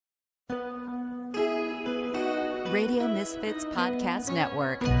Radio Misfits Podcast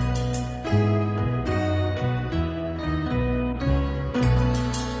Network.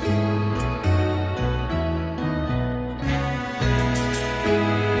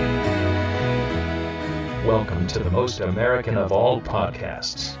 Welcome to the most American of all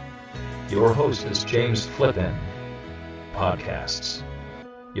podcasts. Your host is James Flippin. Podcasts.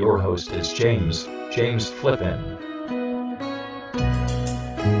 Your host is James Flippin.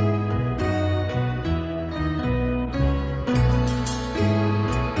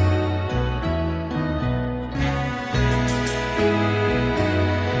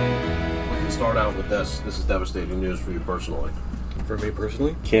 This is devastating news for you personally. For me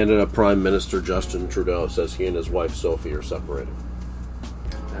personally? Canada Prime Minister Justin Trudeau says he and his wife Sophie are separated.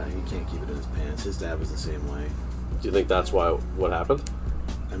 He can't keep it in his pants. His dad was the same way. Do you think that's what happened?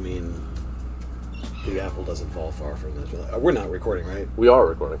 I mean, the apple doesn't fall far from this. We're not recording, right? We are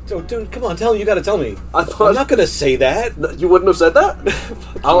recording. So, dude, come on, tell me. You got to tell me. I'm not going to say that. You wouldn't have said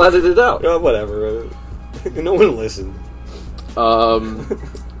that? I'll edit it out. Whatever. No one will listen.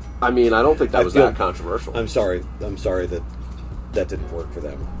 I mean, I don't think that was that controversial. I'm sorry that didn't work for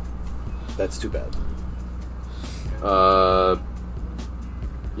them. That's too bad.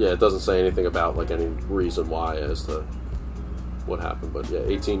 Yeah, it doesn't say anything about like any reason why as to what happened, but yeah,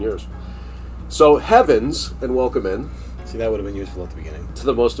 18 years. So heavens and welcome in. See, that would have been useful at the beginning. To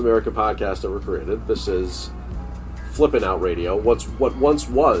the most American podcast ever created. This is Flippin' Out Radio, what once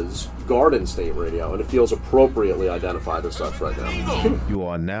was Garden State Radio, and it feels appropriately identified as such right now. You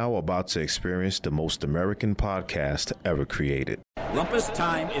are now about to experience the most American podcast ever created. Rumpus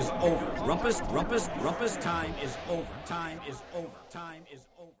time is over. Rumpus time is over. Time is over. Time is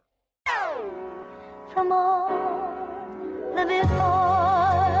over. From all the before.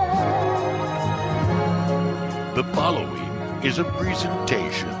 The following is a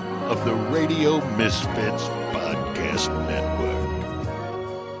presentation of the Radio Misfits Podcast Network.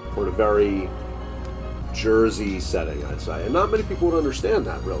 We're in a very Jersey setting, I'd say. And not many people would understand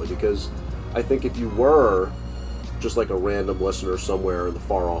that, really, because I think if you were just like a random listener somewhere in the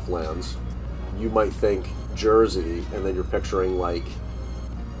far-off lands, you might think Jersey, and then you're picturing, like,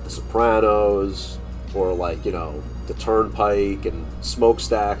 The Sopranos, or, like, you know, the Turnpike and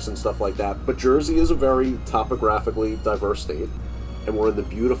smokestacks and stuff like that. But Jersey is a very topographically diverse state, and we're in the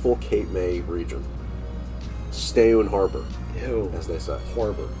beautiful Cape May region. Stayone Harbor, as they say.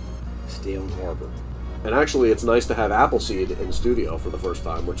 Harbor. Stayone Harbor. And actually, it's nice to have Appleseed in studio for the first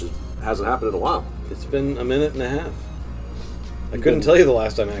time, which hasn't happened in a while. It's been a minute and a half. I couldn't tell you the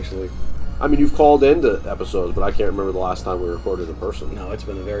last time, actually. I mean, you've called into episodes, but I can't remember the last time we recorded in person. No, it's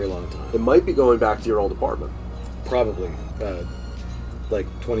been a very long time. It might be going back to your old apartment. Probably. Like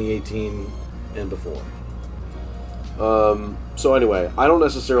 2018 and before. So anyway, I don't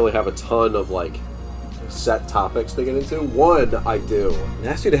necessarily have a ton of, like, set topics to get into. One, I do. I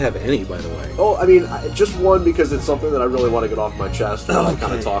asked you to have any, by the way. Oh, I mean, just one because it's something that I really want to get off my chest and I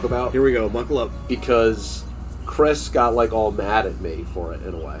kind of talk about. Here we go, buckle up. Because Chris got, like, all mad at me for it,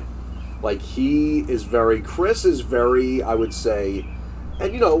 in a way. Like, Chris is very, I would say,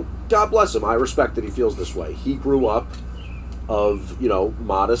 and, you know, God bless him, I respect that he feels this way. He grew up of, you know,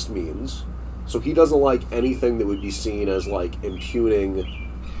 modest means, so he doesn't like anything that would be seen as, like, impugning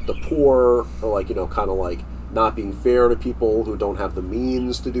the poor, or, like, you know, kind of like not being fair to people who don't have the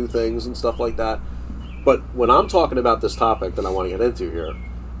means to do things and stuff like that. But when I'm talking about this topic that I want to get into here,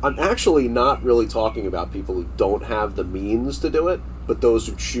 I'm actually not really talking about people who don't have the means to do it, but those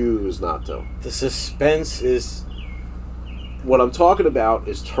who choose not to. The suspense is... What I'm talking about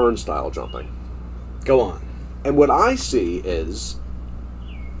is turnstile jumping. Go on. And what I see is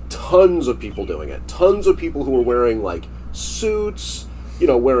tons of people doing it. Tons of people who are wearing, like, suits, you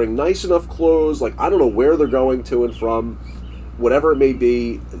know, wearing nice enough clothes. Like, I don't know where they're going to and from, whatever it may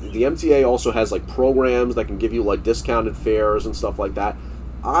be. The MTA also has, like, programs that can give you, like, discounted fares and stuff like that.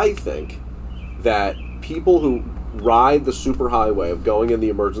 I think that people who ride the superhighway of going in the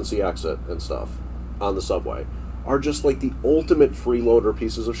emergency exit and stuff on the subway are just, like, the ultimate freeloader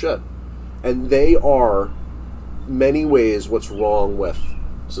pieces of shit. And they are, many ways, what's wrong with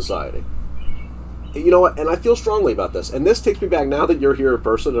society. You know what? And I feel strongly about this. And this takes me back, now that you're here in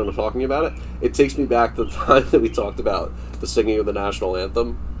person and I'm talking about it, it takes me back to the time that we talked about the singing of the national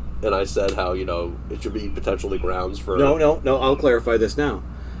anthem. And I said how, you know, it should be potentially grounds for... No, I'll clarify this now.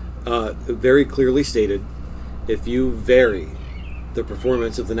 Very clearly stated, if you vary the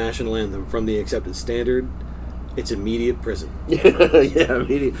performance of the national anthem from the accepted standard, it's immediate prison. Yeah,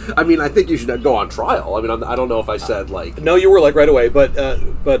 immediate. I mean, I think you should go on trial. I mean, I don't know if I said, like... No, you were, like, right away.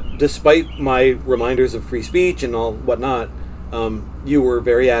 But despite my reminders of free speech and all whatnot, you were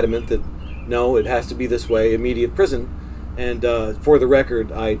very adamant that no, it has to be this way, immediate prison. And for the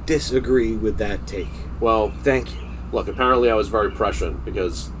record, I disagree with that take. Well, Thank you. look, apparently I was very prescient,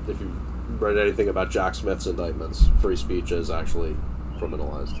 because if you've read anything about Jack Smith's indictments, free speech is actually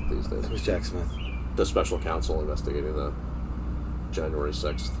criminalized these days. Who's Jack Smith? The special counsel investigating the January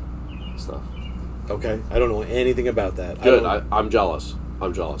 6th stuff. Okay, I don't know anything about that. Good, I'm jealous.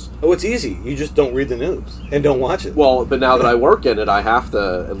 I'm jealous. Oh, it's easy. You just don't read the news and don't watch it. Well, but now that I work in it, I have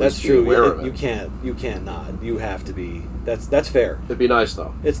to at that's least true. be aware of it. You can't not. You have to be. That's fair. It'd be nice,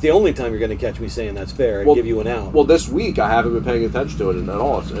 though. It's the only time you're going to catch me saying that's fair and give you an out. Well, this week I haven't been paying attention to it at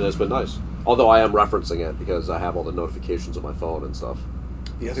all, and it's been nice. Although I am referencing it because I have all the notifications on my phone and stuff.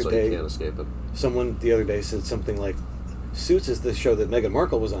 The other so day, you can't escape it. someone the other day said something like, Suits is the show that Meghan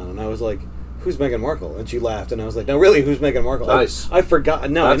Markle was on, and I was like, who's Meghan Markle? And she laughed, and I was like, no, really, who's Meghan Markle? Nice. I forgot.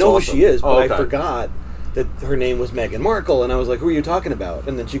 No, I That's know awesome. who she is, but Oh, okay. I forgot that her name was Meghan Markle, and I was like, who are you talking about?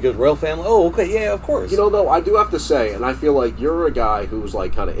 And then she goes, royal family? Oh, okay, yeah, of course. You know, though, I do have to say, and I feel like you're a guy who's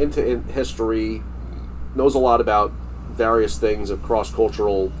like kind of into history, knows a lot about various things of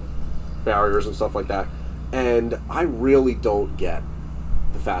cross-cultural barriers and stuff like that, and I really don't get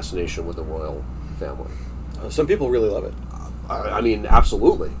the fascination with the royal family. Some people really love it. I mean,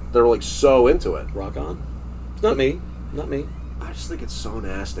 absolutely. They're like so into it. Rock on. It's not me. Not me. I just think it's so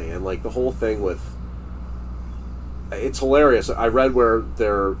nasty, and like the whole thing with it's hilarious. I read where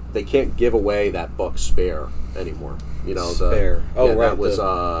they can't give away that book Spare anymore. You know, Spare. Oh, yeah, right. that was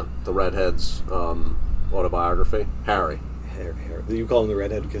the redhead's autobiography. Harry. You call him the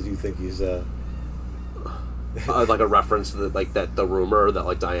redhead because you think he's like a reference to the rumor that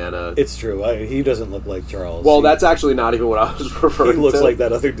like Diana. It's true. He doesn't look like Charles. Well, that's actually not even what I was referring to. He looks like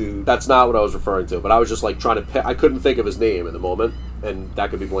that other dude. That's not what I was referring to. But I was just like trying to. I couldn't think of his name in the moment, and that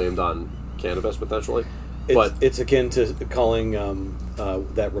could be blamed on cannabis potentially. It's akin to calling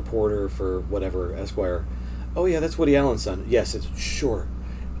that reporter for whatever Esquire. Oh yeah, that's Woody Allen's son. Yes, it's sure.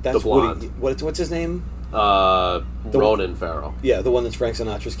 That's the blonde. Woody. What's his name? Ronan Farrow. Yeah, the one that's Frank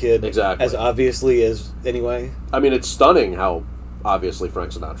Sinatra's kid. Exactly. As obviously as anyway. I mean, it's stunning how obviously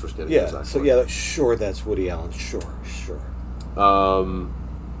Frank Sinatra's kid is. Yeah. So yeah, sure, that's Woody Allen. Sure.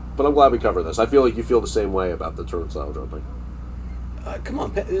 But I'm glad we covered this. I feel like you feel the same way about the turnstile jumping. Come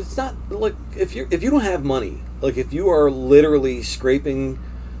on, it's not like if you don't have money, like if you are literally scraping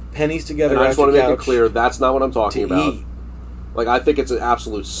pennies together. And I just want to make it clear that's not what I'm talking about. Eat. Like, I think it's an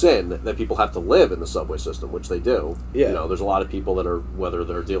absolute sin that people have to live in the subway system, which they do. Yeah. You know, there's a lot of people that are, whether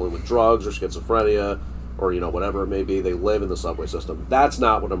they're dealing with drugs or schizophrenia or, you know, whatever it may be, they live in the subway system. That's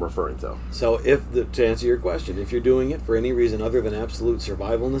not what I'm referring to. So, to answer your question, if you're doing it for any reason other than absolute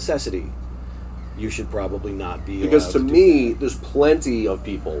survival necessity, you should probably not be Because allowed to do me, that. there's plenty of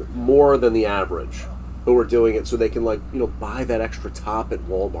people, more than the average, who are doing it so they can, like, you know, buy that extra top at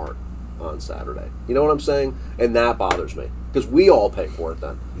Walmart on Saturday. You know what I'm saying? And that bothers me. Because we all pay for it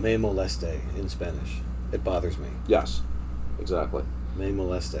then. Me moleste in Spanish. It bothers me. Yes, exactly. Me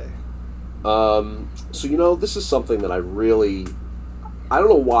moleste. So, you know, this is something that I don't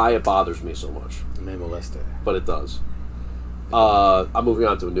know why it bothers me so much, Me moleste. but it does. I'm moving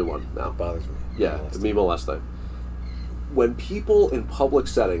on to a new one now. It bothers me. Yeah, me moleste. When people in public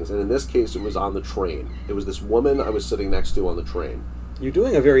settings, and in this case it was on the train, it was this woman I was sitting next to on the train. You're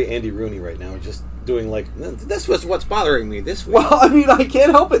doing a very Andy Rooney right now, just doing like, this was what's bothering me this week. Well, I mean, I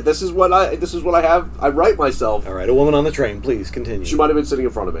can't help it. This is what I have. I write myself. All right, a woman on the train, please continue. She might have been sitting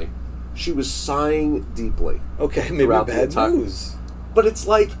in front of me. She was sighing deeply. Okay, maybe throughout the bad entire- news. But it's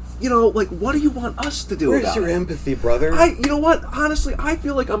like, you know, like, what do you want us to do Where's about your it? empathy, brother? You know what? Honestly, I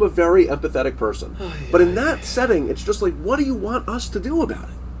feel like I'm a very empathetic person. Oh, yeah, but in that setting, it's just like, what do you want us to do about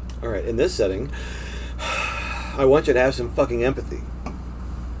it? All right, in this setting, I want you to have some fucking empathy.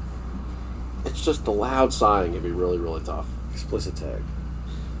 It's just the loud sighing can be really, really tough. Explicit tag.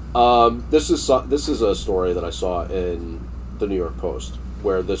 This is a story that I saw in the New York Post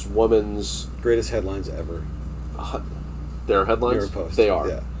where this woman's Greatest headlines ever. their headlines. New York Post. They are.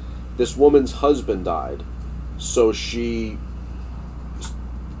 Yeah. This woman's husband died, so she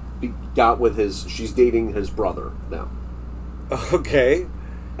got with she's dating his brother now. Okay.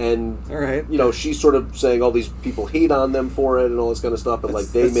 And, all right, you know, she's sort of saying all these people hate on them for it and all this kind of stuff, and, like,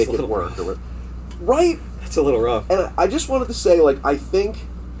 they make it work. Right? That's a little rough. And I just wanted to say, like, I think...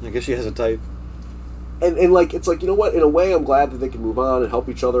 I guess she has a type. And like, it's like, you know what? In a way, I'm glad that they can move on and help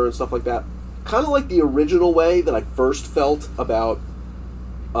each other and stuff like that. Kind of like the original way that I first felt about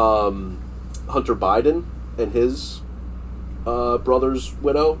Hunter Biden and his brother's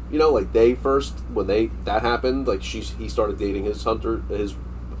widow. You know, like, they first, when that happened, like, he started dating his husband's Wait,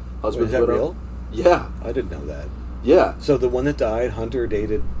 is that widow. real? Yeah. I didn't know that. Yeah. So the one that died, Hunter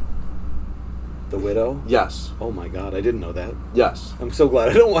dated The widow? Yes. Oh my god, I didn't know that. Yes. I'm so glad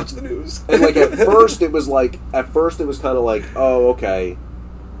I don't watch the news. And like at first it was kind of like, oh, okay,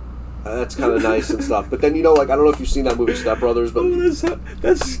 that's kind of nice and stuff. But then I don't know if you've seen that movie Step Brothers, but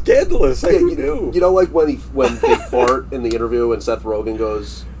that's scandalous. Yeah, you know, like when they fart in the interview and Seth Rogen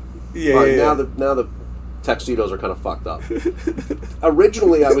goes, now the tuxedos are kind of fucked up.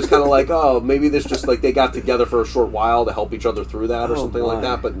 Originally, I was kind of like, oh, maybe this just like they got together for a short while to help each other through that or something like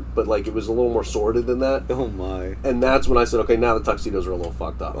that. But like it was a little more sordid than that. Oh my! And that's when I said, okay, now the tuxedos are a little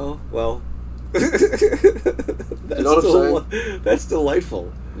fucked up. Oh well. You know what I'm saying? That's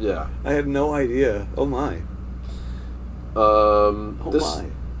delightful. Yeah. I had no idea. Oh my.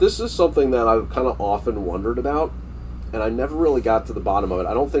 This is something that I've kind of often wondered about, and I never really got to the bottom of it.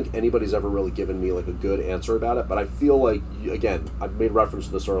 I don't think anybody's ever really given me like a good answer about it, but I feel like, again, I've made reference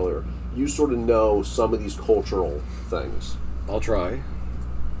to this earlier, you sort of know some of these cultural things. I'll try.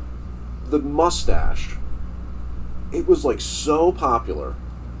 The mustache, it was like so popular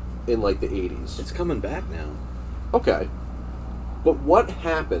in like the 80s. It's coming back now. Okay. But what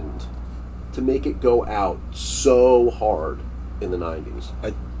happened to make it go out so hard in the 90s?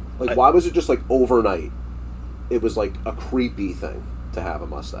 Why was it just like overnight? It was like a creepy thing to have a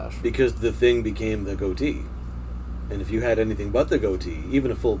mustache. Because the thing became the goatee. And if you had anything but the goatee,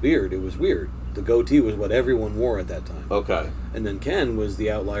 even a full beard, it was weird. The goatee was what everyone wore at that time. Okay. And then Ken was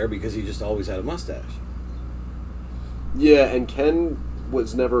the outlier because he just always had a mustache. Yeah, and Ken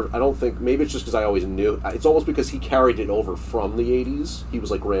was never, I don't think, maybe it's just because I always knew, it's almost because he carried it over from the 80s. He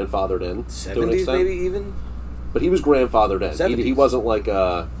was like grandfathered in. 70s maybe even? But he was grandfathered in. 70s. He wasn't like,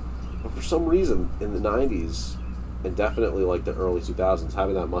 for some reason, in the 90s, and definitely like the early 2000s,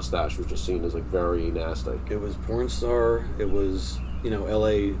 having that mustache was just seen as like very nasty. It was porn star, it was,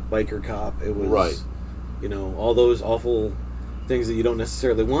 LA biker cop, it was, right. All those awful things that you don't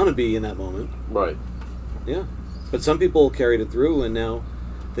necessarily want to be in that moment. Right. Yeah. But some people carried it through, and now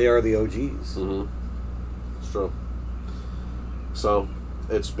they are the OGs. Mm-hmm. It's true. So,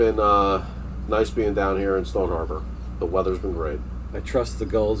 it's been nice being down here in Stone Harbor. The weather's been great. I trust the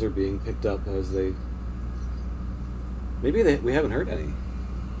gulls are being picked up as they... Maybe we haven't heard any.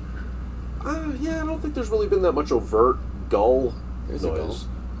 Yeah, I don't think there's really been that much overt gull There's noise. a gull.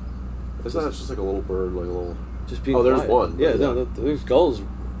 Isn't that just like a little bird, like a little... Just being there's quiet. one. Yeah, no, there's gulls.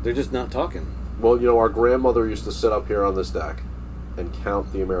 They're just not talking. Well, our grandmother used to sit up here on this deck and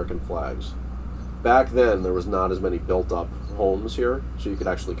count the American flags. Back then, there was not as many built-up homes here, so you could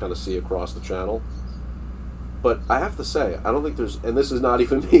actually kind of see across the channel. But I have to say, I don't think there's... And this is not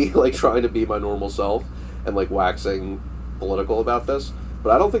even me, like, trying to be my normal self and, like, waxing political about this, but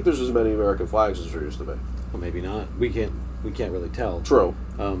I don't think there's as many American flags as there used to be. Well, maybe not. We can't really tell. True.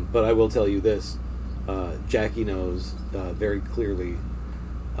 But I will tell you this. Jackie knows very clearly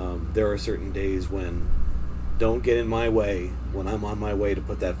there are certain days when don't get in my way when I'm on my way to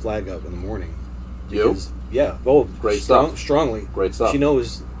put that flag up in the morning. Because, yeah. Oh, great stuff. Strongly. Great stuff. She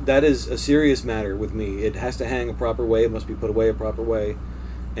knows that is a serious matter with me. It has to hang a proper way. It must be put away a proper way.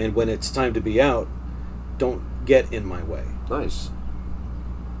 And when it's time to be out, don't get in my way. Nice.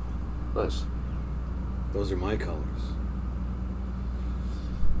 Nice. Those are my colors.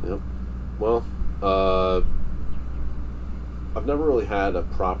 Yep. Well, I've never really had a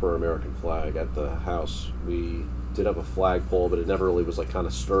proper American flag at the house. We did have a flagpole, but it never really was like kind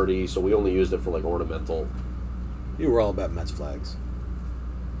of sturdy, so we only used it for like ornamental. You were all about Mets flags.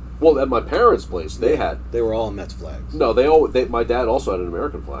 Well, at my parents' place, they were all Mets flags. No, my dad also had an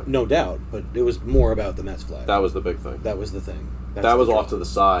American flag. No doubt, but it was more about the Mets flag. That was the big thing. That was the thing. That was off to the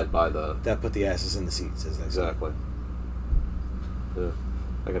side by the... That put the asses in the seats, as they say. Exactly. Yeah.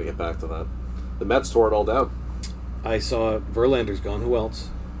 I gotta get back to that. The Mets tore it all down. I saw Verlander's gone. Who else?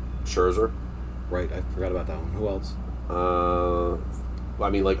 Scherzer. Right, I forgot about that one. Who else? I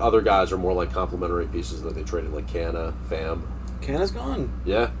mean, like, other guys are more like complimentary pieces that they traded, like Canna, Pham. Canna's gone.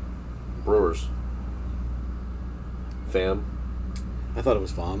 Yeah. Brewers. Pham. I thought it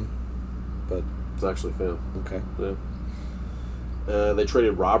was Pham, but... It's actually Pham. Okay. Yeah. They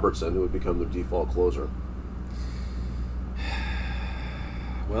traded Robertson, who would become their default closer.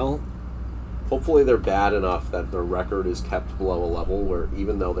 Well... Hopefully they're bad enough that their record is kept below a level where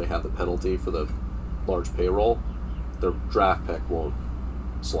even though they have the penalty for the large payroll, their draft pick won't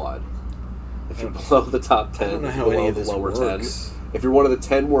slide. If you're below the top 10, I don't know if how you're any below of the this lower works. 10, if you're one of the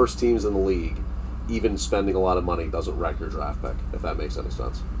 10 worst teams in the league, even spending a lot of money doesn't wreck your draft pick, if that makes any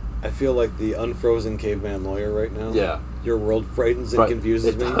sense. I feel like the unfrozen caveman lawyer right now. Yeah. Your world frightens and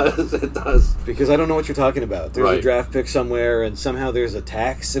confuses me. It does. Because I don't know what you're talking about. There's a Right. draft pick somewhere, and somehow there's a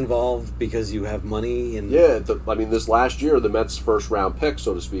tax involved because you have money. And Yeah, this last year, the Mets' first round pick,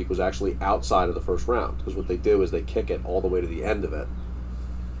 so to speak, was actually outside of the first round. Because what they do is they kick it all the way to the end of it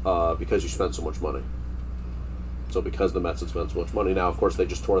because you spent so much money. So because the Mets had spent so much money, now, of course, they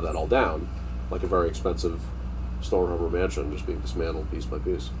just tore that all down, like a very expensive Stone Harbor mansion just being dismantled piece by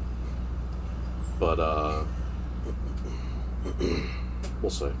piece. But,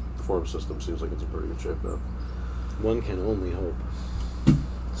 we'll see. The farm system seems like it's in pretty good shape now. one can only hope.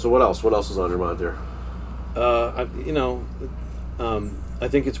 So what else? What else is on your mind here? I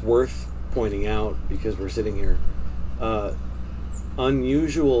think it's worth pointing out, because we're sitting here,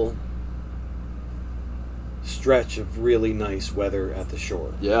 unusual stretch of really nice weather at the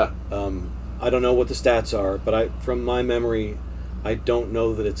shore. Yeah. I don't know what the stats are, but from my memory, I don't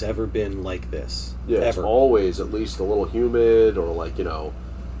know that it's ever been like this. Yeah, it's ever. always at least a little humid, or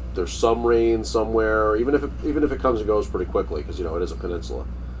there's some rain somewhere, even if it comes and goes pretty quickly, because it is a peninsula.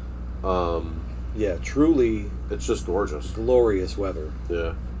 Yeah, truly It's just gorgeous. glorious weather.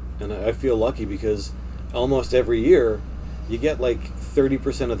 Yeah. And I feel lucky because almost every year you get like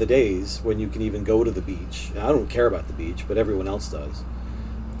 30% of the days when you can even go to the beach. And I don't care about the beach, but everyone else does.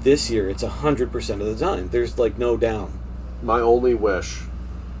 This year it's 100% of the time. There's like no down. My only wish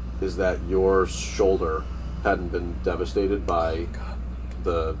is that your shoulder hadn't been devastated by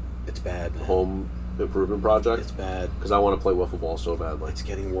the It's bad, man. home improvement project. It's bad. Because I want to play wiffle ball so badly. It's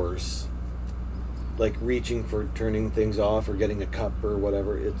getting worse. Like reaching for turning things off or getting a cup or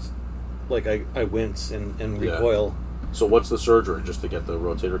whatever. It's like I wince and recoil. So what's the surgery? Just to get the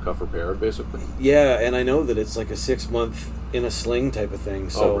rotator cuff repaired, basically? Yeah, and I know that it's like a 6-month in a sling type of thing.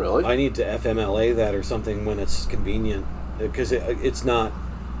 So Oh, really? I need to FMLA that or something when it's convenient, because it's not.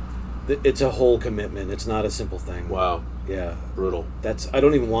 It's a whole commitment. It's not a simple thing. Wow. Yeah. Brutal. I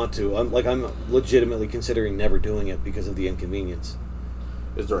don't even want to. I'm legitimately considering never doing it because of the inconvenience.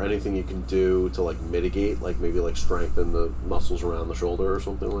 Is there anything you can do to mitigate, maybe strengthen the muscles around the shoulder or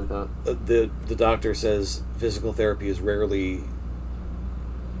something like that? The doctor says physical therapy is rarely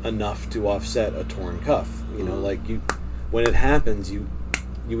enough to offset a torn cuff. When it happens, you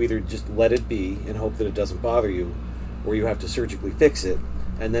either just let it be and hope that it doesn't bother you, or you have to surgically fix it,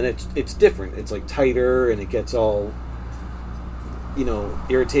 and then it's different. It's tighter, and it gets all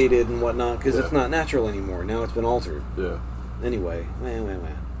irritated and whatnot because it's not natural anymore. Now it's been altered. Yeah. Anyway,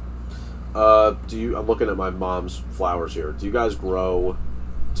 I'm looking at my mom's flowers here. Do you guys grow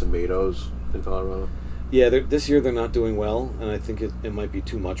tomatoes in Colorado? Yeah, this year they're not doing well, and I think it might be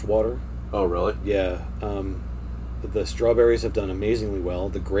too much water. Oh, really? Yeah. The strawberries have done amazingly well.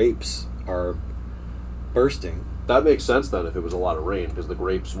 The grapes are bursting. That makes sense then if it was a lot of rain, because the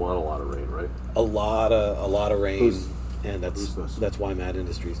grapes want a lot of rain, right? A lot of rain, and who's this? that's why Mad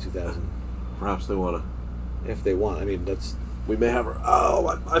Industries 2000. Perhaps they want to. If they want, that's. We may have her.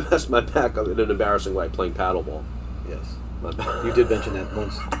 Oh, I messed my back up in an embarrassing way playing paddleball. Yes. My back. You did mention that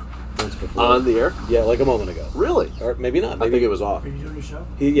once before. On the air? Yeah, like a moment ago. Really? Or maybe not. I think it was off. Are you doing your show?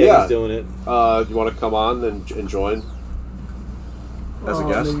 Yeah. He's doing it. You want to come on and join as a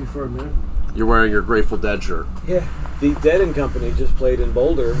guest? Maybe for a minute. You're wearing your Grateful Dead shirt. Yeah. The Dead and Company just played in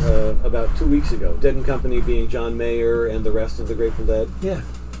Boulder about 2 weeks ago. Dead and Company being John Mayer and the rest of the Grateful Dead. Yeah.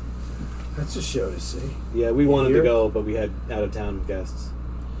 That's a show to see. Yeah, we wanted to Here? go, but we had out-of-town guests.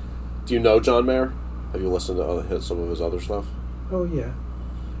 Do you know John Mayer? Have you listened to some of his other stuff? Oh, yeah.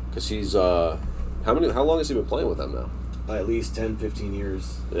 Because he's how long has he been playing with them now? At least 10, 15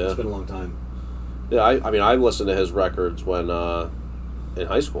 years. Yeah. It's been a long time. Yeah, I listened to his records when in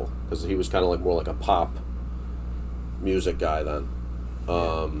high school, because he was kind of more like a pop music guy then,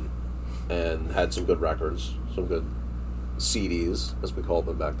 and had some good records, some good CDs as we called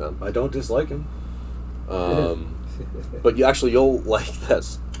them back then. I don't dislike him. But you'll like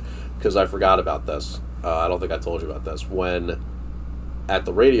this, because I forgot about this. I don't think I told you about this. When at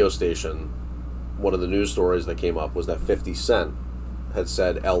the radio station, one of the news stories that came up was that 50 Cent had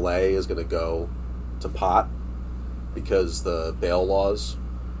said L.A. is going to go to pot because the bail laws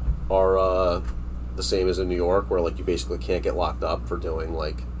are the same as in New York, where you basically can't get locked up for doing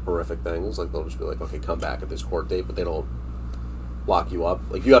horrific things. They'll just be okay, come back at this court date, but they don't lock you up.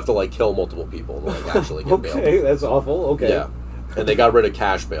 You have to kill multiple people to actually get bailed. Okay, that's awful. Okay. Yeah, and they got rid of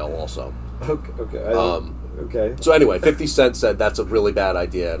cash bail also. Okay. Okay. So anyway, 50 Cent said that's a really bad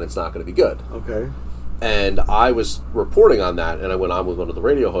idea and it's not going to be good. Okay. And I was reporting on that, and I went on with one of the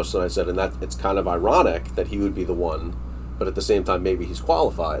radio hosts, and I said, it's kind of ironic that he would be the one, but at the same time, maybe he's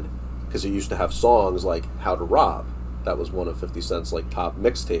qualified, because he used to have songs like How to Rob. That was one of 50 Cent's top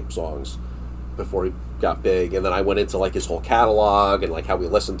mixtape songs, before he got big, and then I went into like his whole catalog and like how we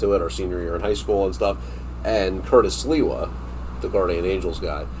listened to it our senior year in high school and stuff. And Curtis Sliwa, the Guardian Angels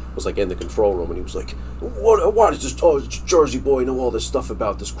guy, was like in the control room, and he was like, why does this Jersey boy know all this stuff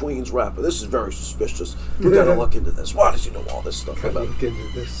about this Queens rapper? This is very suspicious. We gotta look into this. Why does he know all this stuff about look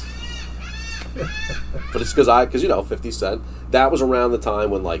into this? But it's because 50 Cent, that was around the time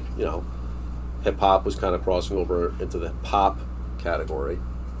when, like, hip hop was kind of crossing over into the pop category.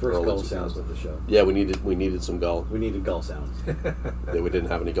 First gull sounds of the show. Yeah, we needed some gull. We needed gull sounds. Yeah, we didn't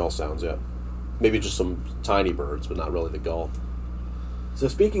have any gull sounds yet. Maybe just some tiny birds, but not really the gull. So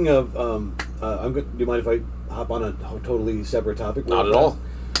speaking of, do you mind if I hop on a totally separate topic? Not at all.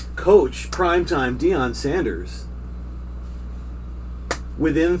 Coach, primetime Deion Sanders.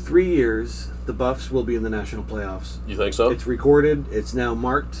 Within 3 years, the Buffs will be in the national playoffs. You think so? It's recorded. It's now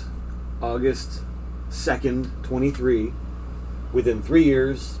marked August 2nd, 23. Within 3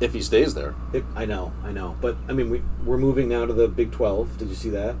 years. If he stays there. I know. But, I mean, we're moving now to the Big 12. Did you see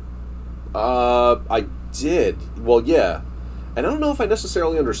that? I did. Well, yeah. And I don't know if I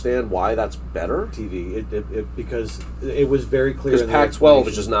necessarily understand why that's better. TV. Because it was very clear. Because Pac-12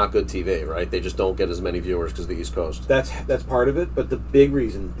 is just not good TV, right? They just don't get as many viewers because of the East Coast. That's part of it, but the big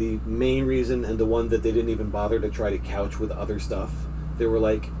reason, the main reason, and the one that they didn't even bother to try to couch with other stuff, they were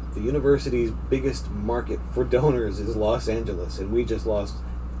like, the university's biggest market for donors is Los Angeles, and we just lost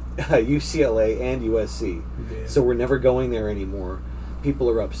UCLA and USC. Yeah. So we're never going there anymore. People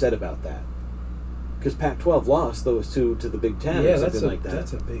are upset about that. Because Pac-12 lost those two to the Big Ten or something like that.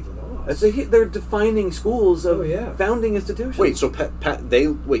 That's a big loss. They're defining schools of founding institutions. Wait, so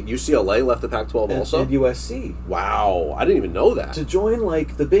UCLA left the Pac-12 also? And USC. Wow, I didn't even know that. To join,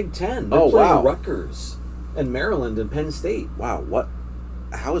 like, the Big Ten. They're playing Rutgers and Maryland and Penn State. Wow,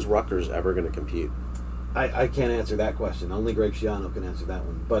 how is Rutgers ever going to compete? I can't answer that question. Only Greg Schiano can answer that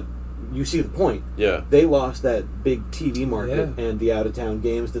one. But you see the point. Yeah. They lost that big TV market and the out-of-town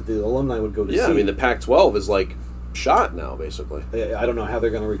games that the alumni would go to see. Yeah, I mean, the Pac-12 is, like, shot now, basically. I don't know how they're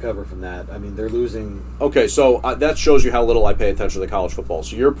going to recover from that. I mean, they're losing... Okay, so that shows you how little I pay attention to college football.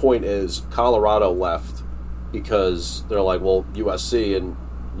 So your point is Colorado left because they're like, well, USC and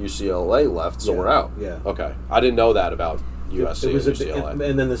UCLA left, so we're out. Yeah. Okay. I didn't know that about USC and UCLA.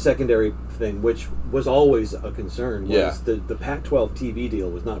 And then the secondary thing, which was always a concern, was the Pac-12 TV deal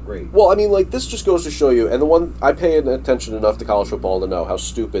was not great. Well, I mean, like, this just goes to show you, and the one, I pay attention enough to college football to know how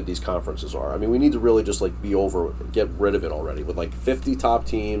stupid these conferences are. I mean, we need to really just, like, get rid of it already. With, like, 50 top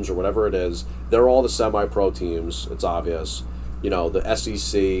teams or whatever it is, they're all the semi-pro teams, it's obvious. The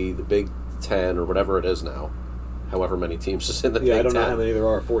SEC, the Big Ten, or whatever it is now. However many teams is in the Big Ten. I don't know how many there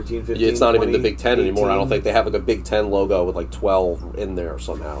are, 14, 15, it's not 20, even the Big Ten 18. anymore. I don't think they have, like, a Big Ten logo with, like, 12 in there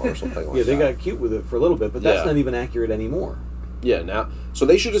somehow or something like that. Yeah, they got cute with it for a little bit, but that's not even accurate anymore. Yeah, now... So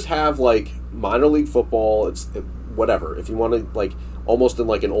they should just have, like, minor league football, whatever. If you want to, like, almost in,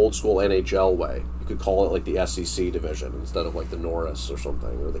 like, an old-school NHL way, you could call it, like, the SEC division instead of, like, the Norris or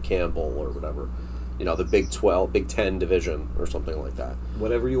something, or the Campbell or whatever. The Big 10 division or something like that.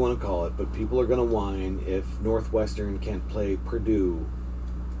 Whatever you want to call it, but people are going to whine if Northwestern can't play Purdue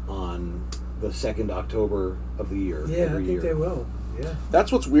on the 2nd October of the year. Yeah, I think they will. Yeah.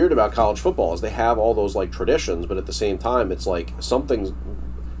 That's what's weird about college football is they have all those, like, traditions, but at the same time, it's like something's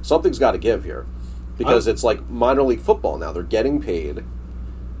got to give here because it's like minor league football now. They're getting paid.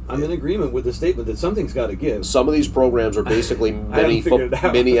 I'm in agreement with the statement that something's got to give. Some of these programs are basically mini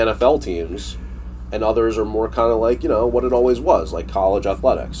NFL teams. And others are more kind of like, what it always was, like college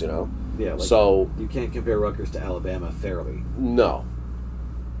athletics, Yeah, like, so you can't compare Rutgers to Alabama fairly. No.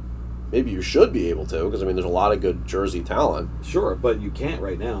 Maybe you should be able to, because, I mean, there's a lot of good Jersey talent. Sure, but you can't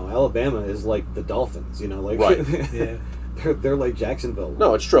right now. Alabama is like the Dolphins, like... Right. Yeah. They're like Jacksonville.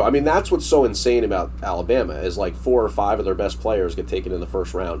 No, it's true. I mean, that's what's so insane about Alabama is, like, 4 or 5 of their best players get taken in the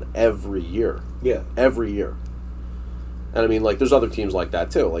first round every year. Yeah. Every year. And, I mean, like, there's other teams like that,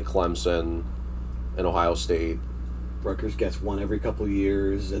 too, like Clemson... and Ohio State. Rutgers gets one every couple of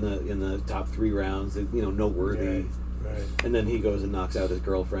years in the top 3 rounds. Noteworthy. Right. And then he goes and knocks out his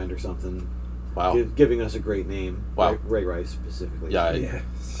girlfriend or something. Wow. Giving us a great name. Wow. Ray Rice specifically. Yeah, I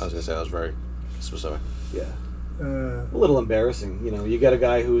was going to say that was very specific. Yeah. A little embarrassing. You get a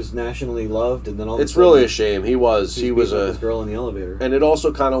guy who's nationally loved, and then all. It's really a shame. He was this girl in the elevator, and it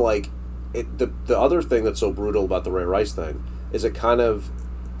also kind of like the other thing that's so brutal about the Ray Rice thing is it kind of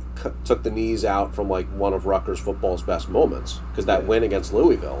took the knees out from, like, one of Rutgers football's best moments, because that win against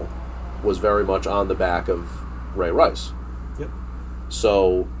Louisville was very much on the back of Ray Rice. Yep.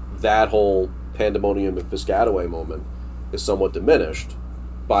 So that whole pandemonium of Piscataway moment is somewhat diminished,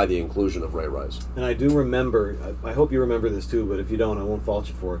 by the inclusion of Ray Rice. And I do remember, I hope you remember this too, but if you don't, I won't fault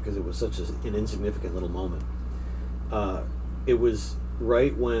you for it because it was such an insignificant little moment. It was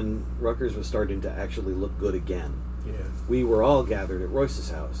right when Rutgers was starting to actually look good again. Yeah. We were all gathered at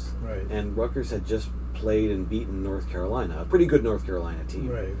Royce's house. Right. And Rutgers had just played and beaten North Carolina, a pretty good North Carolina team.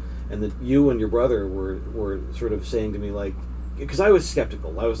 Right. And that you and your brother were sort of saying to me, like, because I was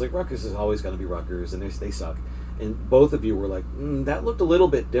skeptical. I was like, Rutgers is always going to be Rutgers, and they suck. And both of you were like, that looked a little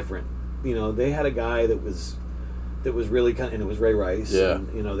bit different. You know, they had a guy that was really kind of, and it was Ray Rice. Yeah.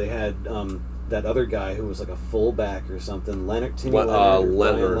 And, you know, they had that other guy who was like a fullback or something, Brian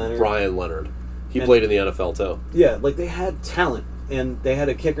Leonard. He played in the NFL too. Yeah, like they had talent. And they had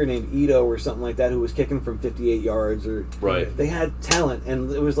a kicker named Ito or something like that who was kicking from 58 yards. Right. They had talent.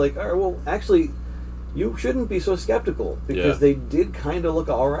 And it was like, all right, well, actually, you shouldn't be so skeptical because they did kind of look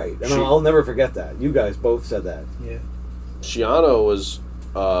all right. And I'll never forget that. You guys both said that. Yeah. Schiano was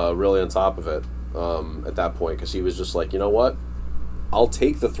really on top of it at that point because he was just like, you know what? I'll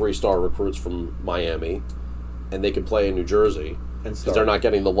take the 3-star recruits from Miami and they can play in New Jersey. Because they're not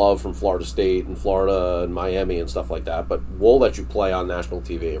getting the love from Florida State and Florida and Miami and stuff like that. But we'll let you play on national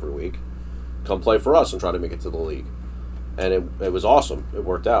TV every week. Come play for us and try to make it to the league. And it was awesome. It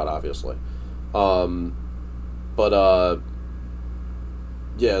worked out, obviously. Yeah,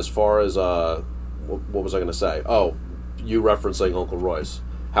 as far as, what was I going to say? Oh, you referencing Uncle Royce.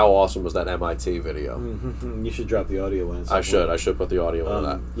 How awesome was that MIT video? Mm-hmm. You should drop the audio in. I should put the audio in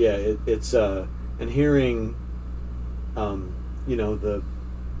that. Yeah, it's, and hearing... you know, the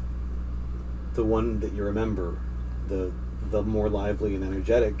one that you remember, the more lively and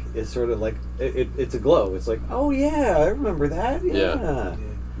energetic is sort of like it's a glow. It's like, oh yeah, I remember that. Yeah.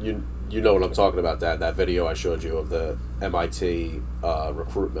 You know what I'm talking about, that video I showed you of the MIT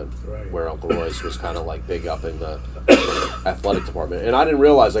recruitment, right, where Uncle Royce was kind of like big up in the athletic department, and I didn't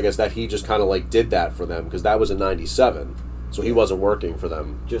realize, I guess, that he just kind of like did that for them because that was in '97, so he wasn't working for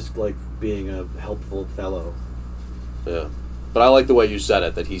them, just like being a helpful fellow. Yeah. But I like the way you said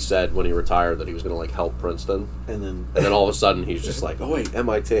it, that he said when he retired that he was going to, like, help Princeton. And then all of a sudden he's just like, oh, wait,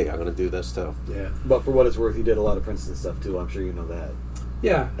 MIT, I'm going to do this, too. Yeah. But for what it's worth, he did a lot of Princeton stuff, too. I'm sure you know that.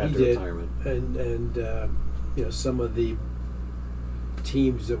 Yeah, after he did. retirement. And you know, some of the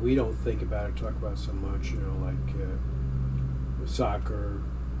teams that we don't think about or talk about so much, you know, like soccer,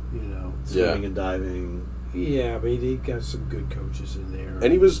 you know. Swimming and diving. Yeah, but he got some good coaches in there.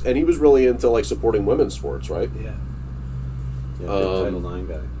 And he was really into, like, supporting women's sports, right? Yeah. Yeah, Title IX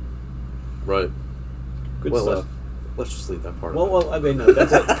guy. Right. Good stuff. Let's just leave that part. Well, I mean, no,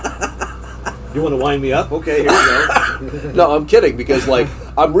 that's it. You want to wind me up? Okay, here we go. No, I'm kidding because, like,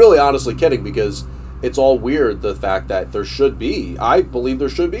 I'm really honestly kidding because it's all weird, the fact that I believe there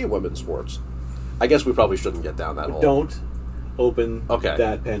should be women's sports. I guess we probably shouldn't get down that hole. Don't open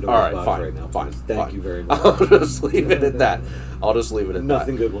that Pandora's box right now. Fine. Thank you very much. I'll just leave it at that.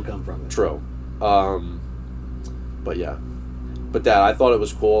 Nothing good will come from it. True. But yeah. But Dad, I thought it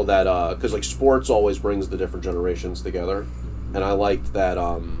was cool that, because, like, sports always brings the different generations together. And I liked that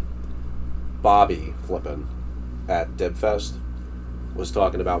Bobby Flippin at Dibfest was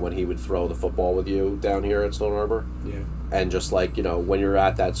talking about when he would throw the football with you down here at Stone Harbor. Yeah. And just, like, you know, when you're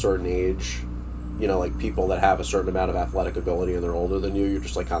at that certain age, you know, like, people that have a certain amount of athletic ability and they're older than you, you're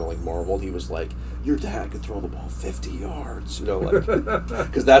just, like, kind of, like, marveled. He was like, your dad could throw the ball 50 yards, you know, like,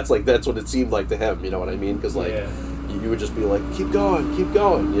 because that's what it seemed like to him, you know what I mean? Because, like, you would just be like, keep going,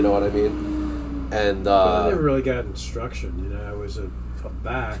 you know what I mean? And I never really got instruction, you know. I was a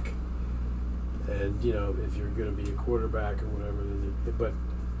back, and, you know, if you're going to be a quarterback or whatever, but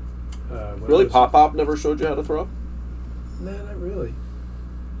really, Pop never showed you how to throw? No, not really.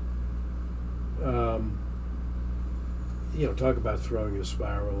 You know, talk about throwing a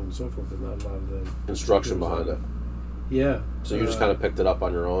spiral and so forth, but not a lot of the instruction behind it. Yeah. So you just kind of picked it up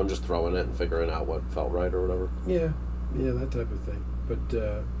on your own, just throwing it and figuring out what felt right or whatever? Yeah, that type of thing. But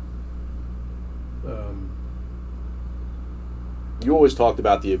you always talked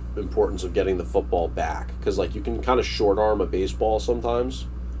about the importance of getting the football back, because, like, you can kind of short arm a baseball sometimes,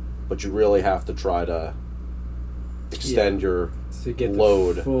 but you really have to try to extend your to get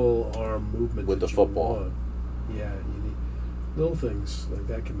load the full arm movement with the football. Want. Yeah, you need little things like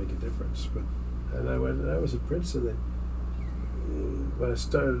that can make a difference. But and I was at Princeton. When I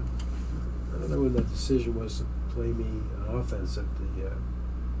started, I don't know when that decision was to play me on offense at the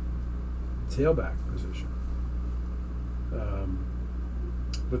tailback position.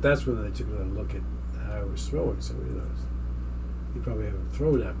 But that's when they took another look at how I was throwing. So, you know, you probably haven't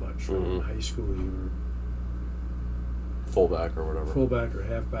thrown that much. Right? In high school, you were fullback or whatever. Fullback or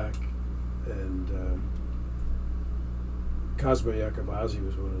halfback, and Cosmo Yacobazi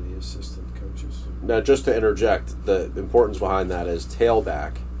was one of the assistant coaches. Now, just to interject, the importance behind that is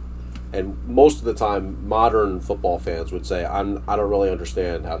tailback. And most of the time, modern football fans would say, I don't really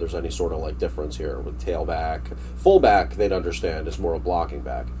understand how there's any sort of like difference here with tailback. Fullback, they'd understand, is more a blocking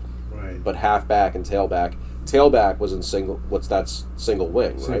back. Right. But halfback and tailback was in single wing, right? Single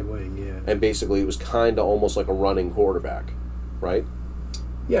wing, yeah. And basically, it was kind of almost like a running quarterback, right?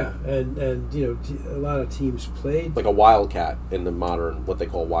 Yeah, and you know, a lot of teams played like a wildcat in the modern, what they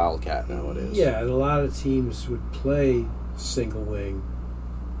call wildcat nowadays. Yeah, and a lot of teams would play single wing,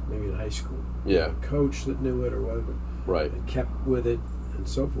 maybe in high school. Yeah, a coach that knew it or whatever, right, and kept with it and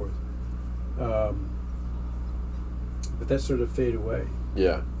so forth. But that sort of faded away.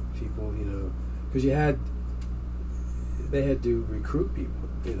 Yeah, people, you know, because they had to recruit people.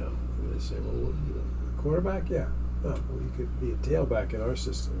 You know, and they say, well, quarterback, yeah. Oh, well, you could be a tailback in our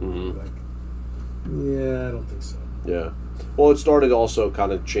system. Mm-hmm. Like, yeah, I don't think so. Yeah. Well, it started also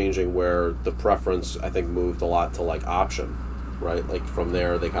kind of changing where the preference, I think, moved a lot to, like, option, right? Like, from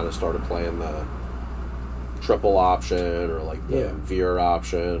there, they kind of started playing the triple option or, like, the veer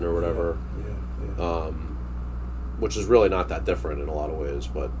option or whatever. Yeah. Which is really not that different in a lot of ways,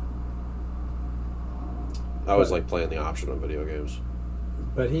 but I always like playing the option on video games.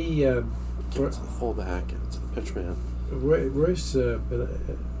 But he... Get to the fullback, get to the pitch man. Royce,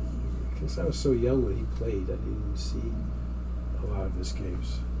 because I was so young when he played, I didn't even see a lot of his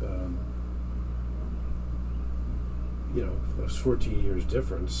games. You know, it was 14 years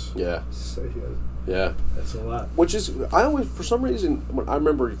difference. Yeah. So, yeah. That's a lot. Which is, I always, for some reason, I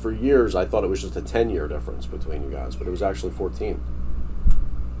remember for years I thought it was just a 10-year difference between you guys, but it was actually 14.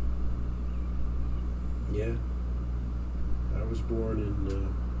 Yeah. I was born in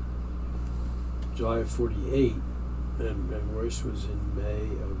July of 48, and Royce was in May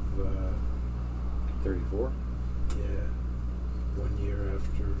of 34. Yeah, 1 year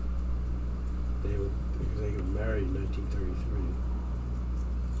after they got married in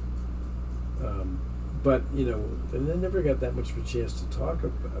 1933. But you know, and I never got that much of a chance to talk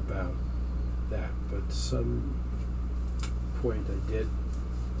about that. But some point I did.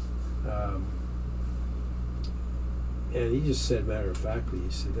 And he just said, matter of factly, he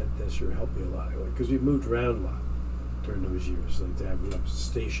said that sure helped me a lot, because we moved around a lot during those years. Like to have me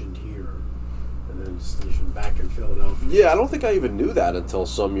stationed here, and then stationed back in Philadelphia. Yeah, I don't think I even knew that until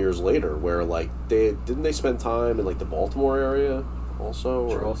some years later, where like they spend time in like the Baltimore area also.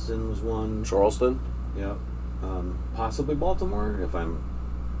 Charleston was one. Charleston. Yeah, possibly Baltimore. If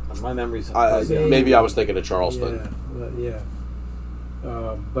my memory's maybe I was thinking of Charleston. Yeah,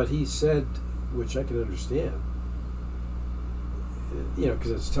 but he said, which I can understand. You know,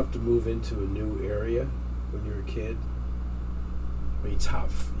 because it's tough to move into a new area when you're a kid. I mean,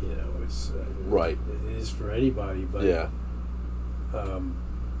 tough. You know, it's right. It is for anybody, but yeah.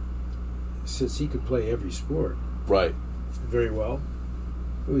 Since he could play every sport, right, very well,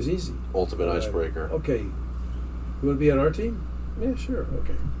 it was easy. Ultimate icebreaker. Okay, you want to be on our team? Yeah, sure.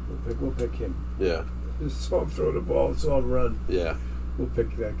 Okay, we'll pick him. Yeah. It's all throw the ball. It's all run. Yeah. We'll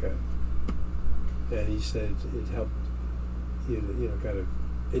pick that guy. And he said it helped. You know, kind of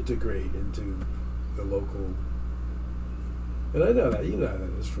integrate into the local. And I know that, you know how that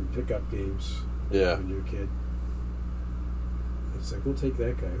is from pickup games. Yeah. When you're a kid. It's like, we'll take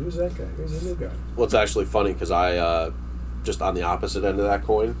that guy. Who's that guy? Who's the new guy? Well, it's actually funny because I, just on the opposite end of that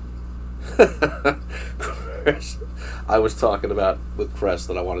coin, Chris, I was talking about with Chris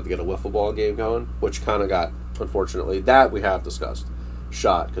that I wanted to get a wiffle ball game going, which kind of got, unfortunately, that we have discussed,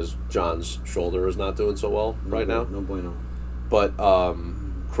 shot because John's shoulder is not doing so well right now. No bueno. But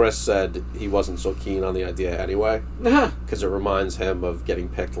Chris said he wasn't so keen on the idea anyway, because it reminds him of getting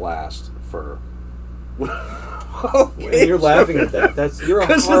picked last for. You're laughing at that. You're a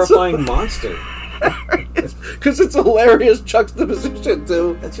horrifying monster. Because it's a hilarious juxtaposition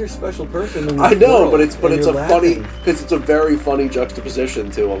too. That's your special person. I know, but it's a funny, because it's a very funny juxtaposition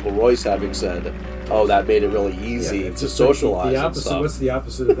to Uncle Royce having said, "Oh, that made it really easy to socialize." Like the opposite. And stuff. What's the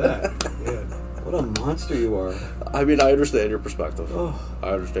opposite of that? Yeah. What a monster you are. I mean, I understand your perspective. Oh, I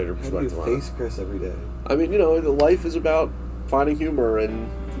understand your perspective. How do you face Chris every day? I mean, you know, life is about finding humor and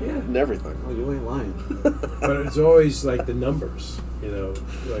everything. Oh, you ain't lying. But it's always like the numbers, you know,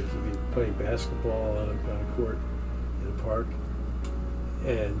 like if you're playing basketball on a court in a park,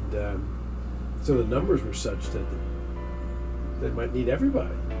 and so the numbers were such that they might need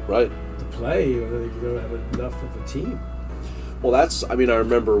everybody right to play, or you don't have enough of a team. Well, I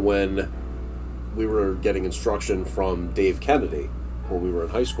remember when we were getting instruction from Dave Kennedy when we were in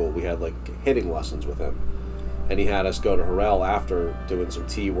high school. We had like hitting lessons with him, and he had us go to Harrell after doing some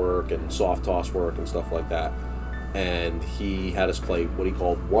tee work and soft toss work and stuff like that. and he had us play what he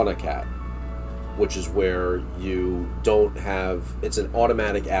called Wanna-Cat, which is where you don't have... It's an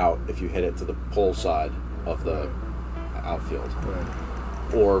automatic out if you hit it to the pull side of the outfield. Right.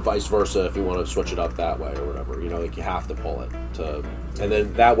 Or vice versa if you want to switch it up that way or whatever. You know, like you have to pull it. And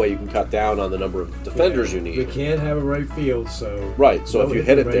then that way you can cut down on the number of defenders you need. We can't have a right field, so... Right, so if you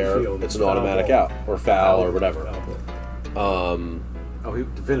hit it right there, field, it's an automatic out. Or foul or whatever.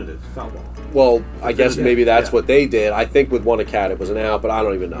 Definitive. Foul ball. Well, I guess maybe that's what they did. I think with Wanna-Cat it was an out, but I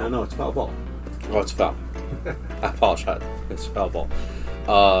don't even know. No, it's foul ball. Oh, it's foul. I apologize. It's foul ball.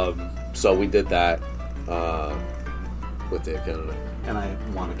 So we did that with the Canada. And I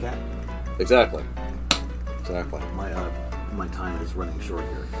want a cat. Exactly. My time is running short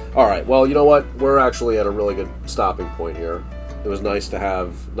here. All right. Well, you know what? We're actually at a really good stopping point here. It was nice to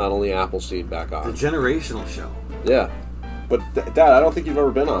have not only Appleseed back on. The generational show. Yeah. But, Dad, I don't think you've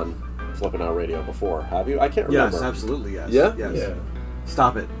ever been on Flippin' Out Radio before, have you? I can't remember. Yes, absolutely, yes. Yeah? Yes. Yeah.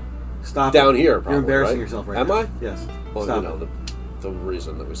 Stop it. Down here, probably, You're embarrassing right? yourself right Am now. I? Yes. Well, Stop you know, it. the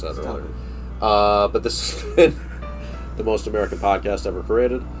reason that we said Stop earlier. it. But this has been the most American podcast ever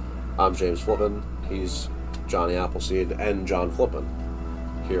created. I'm James Flippin. He's Johnny Appleseed and John Flippin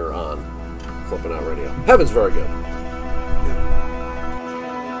here on Flippin' Out Radio. Heaven's very good.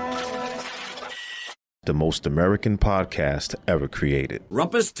 The most American podcast ever created.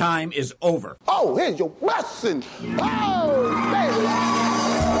 Rumpus time is over. Oh, here's your blessing. Oh, baby.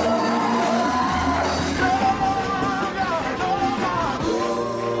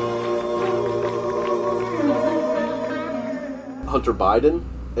 Hunter Biden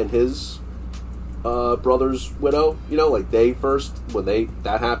and his brother's widow, you know, like they first, when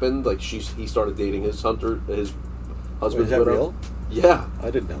that happened, like he started dating his husband's Is that widow. real? Yeah.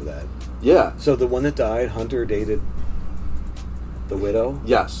 I didn't know that. Yeah. So the one that died, Hunter dated the widow?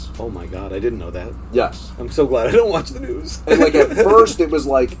 Yes. Oh my God, I didn't know that. Yes. I'm so glad I don't watch the news. And like at first it was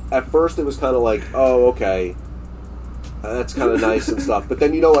kind of like, oh, okay, that's kind of nice and stuff. But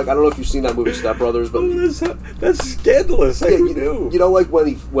then, you know, like I don't know if you've seen that movie Step Brothers, but that's scandalous. Yeah, Who knew? You know, like when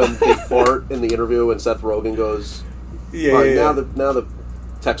they fart in the interview and Seth Rogen goes, Yeah. all right, yeah. now the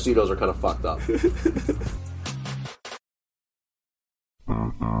tuxedos are kind of fucked up.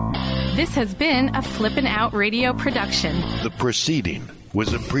 This has been a Flippin' Out Radio production. The proceeding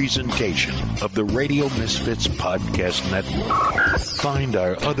was a presentation of the Radio Misfits Podcast Network. Find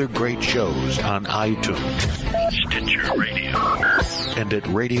our other great shows on iTunes, Stitcher Radio, and at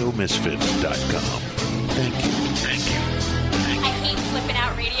RadioMisfits.com. Thank you. I hate Flippin'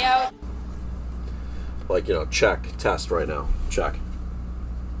 Out Radio. Like, you know, check, test right now, check.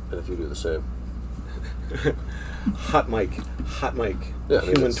 And if you do the same. Hot mic. Yeah, I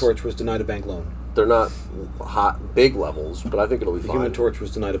mean, Human Torch was denied a bank loan. They're not hot, big levels, but I think it'll be fine. Human Torch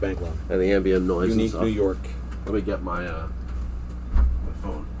was denied a bank loan. And the ambient noise Unique and stuff. New York. Let me get my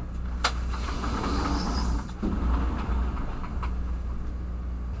phone.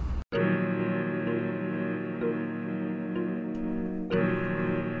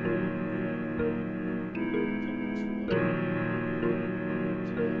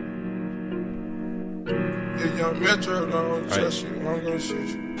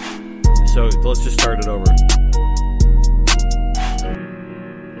 So let's just start it over.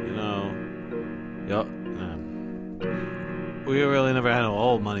 You know, we really never had no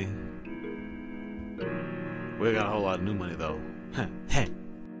old money. We got a whole lot of new money though. Hey. Hey!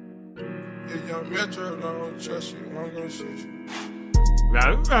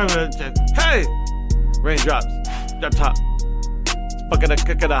 Raindrops. Drop top. Bucket of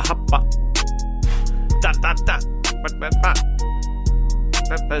cook a hop bop. Dot dot dot.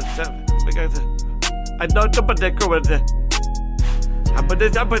 I know nobody go with it. How about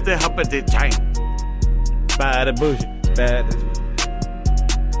the time? Bad and bougie. Bad.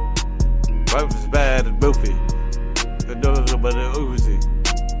 What was bad and boofy? The nose of the Uzi.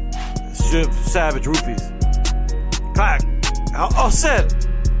 Savage roofies. Clack. All set.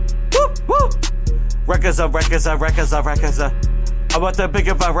 Woo, woo. Records up. I want that big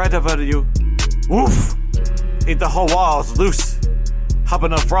if I right up under you. Woof. Eat the whole walls loose.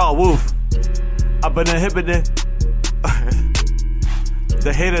 Hopping up raw woof. Up in the hip in it.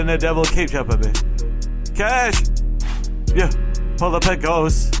 The hate and the devil keep jumping me. Cash. Yeah. Pull the pet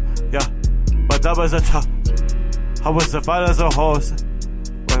goes. Yeah. But that was a top. I was the fight as a horse.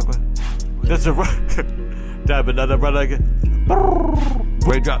 That's a run. Damn another run again.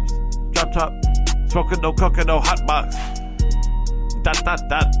 Raindrops. Drop top. Smoking no cooking no hot box. Dot.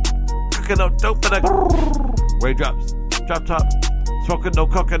 Cooking no dope in a raindrops. Drop top. Smoking no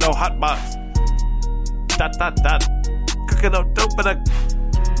cooking no hot box. Dot. Cooking no dope in a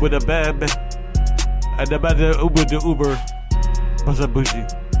with a baby. And about the Uber, Buzz Bougie.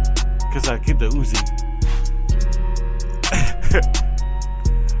 Cause I keep the Uzi.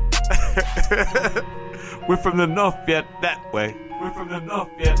 We're from the north, yet that way. We're from the north,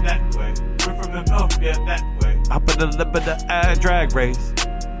 yet that way. We're from the north, yet that way. Hop in the drag race.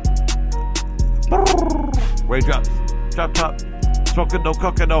 Raindrops, drop top. Smoking no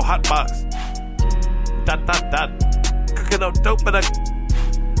cooking, no hot box. Dot. Cooking no dope, but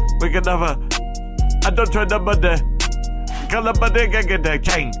we can never. I don't try number there. Come up, but they get that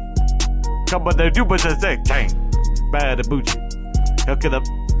chain. Come on, they do but just that chain. Bad and bougie. Hook it up.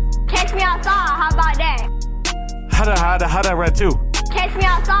 Catch me outside, how about that? How that rat too? Catch me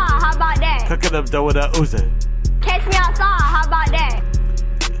outside, how about that? Hook it up though with that Uzi. Catch me outside, how about that?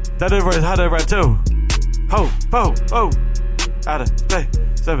 That is how that rat too. Ho. Out of play.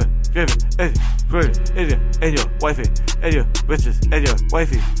 7, 8, and your wifey, and your bitches, and your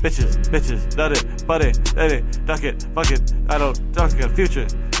wifey, bitches, nut it, butt it, let it, duck it, fuck it. I don't talk a future,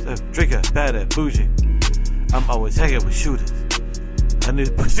 drinker, bad and bougie. I'm always hanging with shooters. I need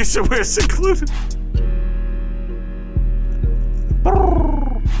to put you somewhere secluded.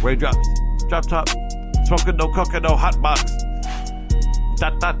 Raindrops, drop top, smoking no cooking, no hot box.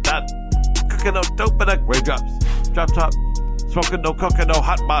 Dot. Cooking no dope, but raindrops, drop top. Smoking no cooking, no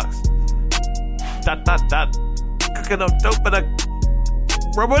hot box. Dot. Cooking no dope, but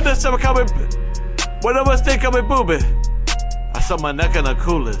when the summer coming, when I was think coming booming, I saw my neck in the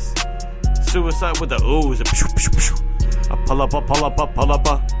coolest. Suicide with the ooze. I pull up.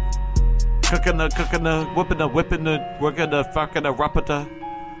 Cooking the, whipping the, working the, fucking the, rapita.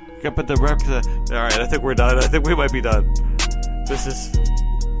 Get the record. Alright, I think we're done. I think we might be done. This is.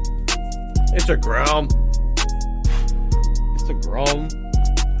 It's a ground.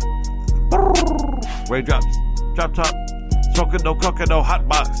 Raindrops, drop top, smoking no cooking, no hot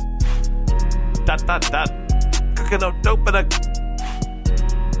box. Dot. Cooking no dope, but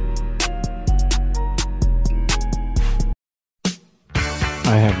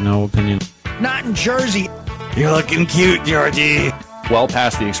I have no opinion. Not in Jersey. You're looking cute, Georgie. Well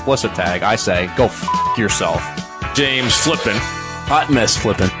past the explicit tag, I say, go f*** yourself. James Flippin. Hot mess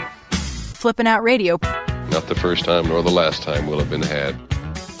Flippin. Flippin' Out Radio. Not the first time nor the last time will have been had.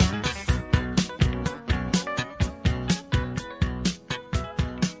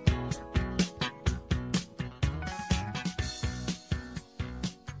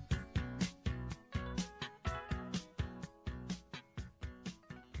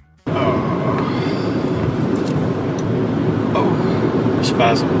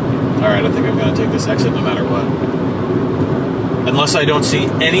 Spasm. Alright, I think I'm going to take this exit no matter what. Unless I don't see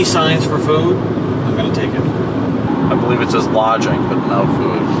any signs for food, I'm going to take it. I believe it says lodging, but no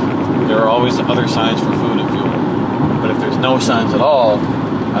food. There are always other signs for food and fuel. But if there's no signs at all,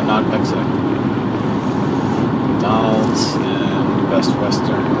 I'm not exiting. McDonald's and Best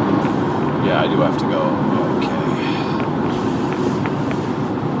Western. Yeah, I do have to go. Okay.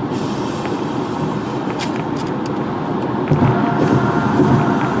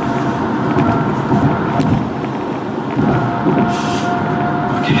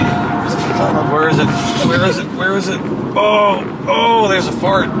 Where is it? Oh, there's a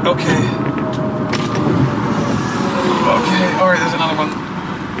fart. Okay. Alright, there's another one.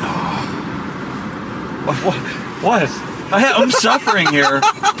 What? I'm suffering here.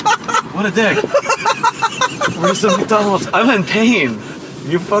 What a dick. Where's the McDonald's? I'm in pain.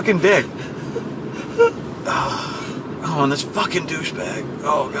 You fucking dick. Oh, and this fucking douchebag.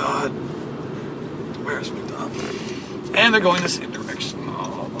 Oh, God. Where's McDonald's? And they're going the same direction.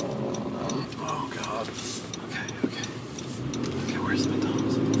 Where's the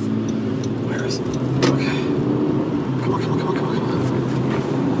McDonald's? Where is it? Okay. Come on.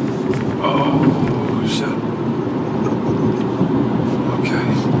 Oh, shit. Okay.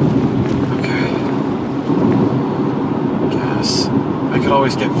 Gas. I could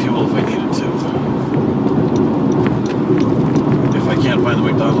always get fuel if I needed to. If I can't find the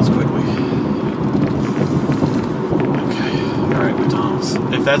McDonald's quickly. Okay. Alright, McDonald's.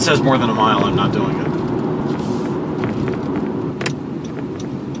 If that says more than a mile, I'm not doing it.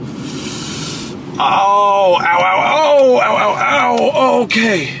 Oh, ow,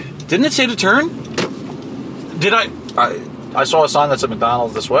 okay. Didn't it say to turn? Did I saw a sign that said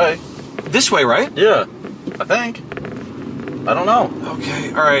McDonald's this way. This way, right? Yeah, I think. I don't know. Okay,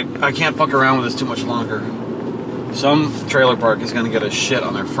 alright. I can't fuck around with this too much longer. Some trailer park is going to get a shit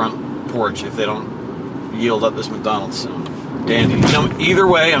on their front porch if they don't yield up this McDonald's soon. Dandy. Either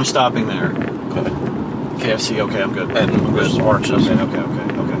way, I'm stopping there. Okay. KFC, okay, I'm good. And there's arches. Okay.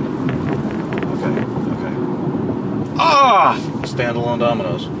 Ah! Standalone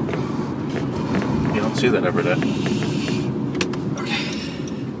Domino's. Yep. don't see that every day. Okay.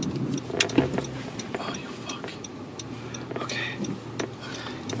 Oh, you fuck. Okay.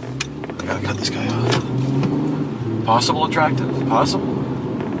 I gotta cut this guy off. Possible attractive? Possible?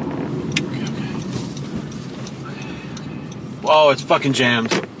 Okay. Whoa, it's fucking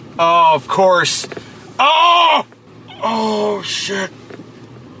jammed. Oh, of course. Oh! Oh, shit.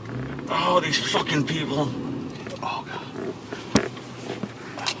 Oh, these fucking people. Oh, God.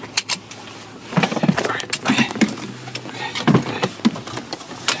 Alright, okay.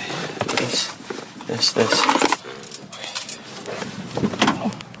 This.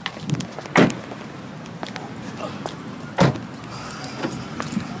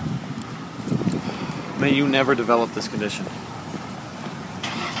 May you never develop this condition.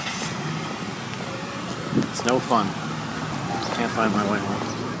 It's no fun. Can't find my way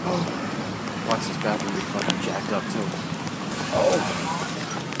home. Watch this bathroom be fucking jacked up too.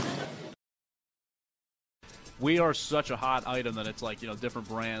 We are such a hot item that it's like, different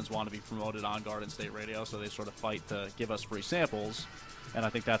brands want to be promoted on Garden State Radio, so they sort of fight to give us free samples. And I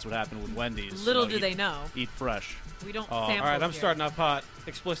think that's what happened with Wendy's. Little do they know. Eat fresh. We don't sample. All right, I'm here. starting off hot.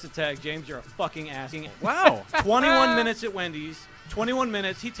 Explicit tag, James, you're a fucking ass. Wow. 21 minutes at Wendy's. 21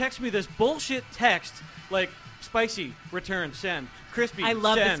 minutes. He texts me this bullshit text like, spicy, return, send. Crispy, I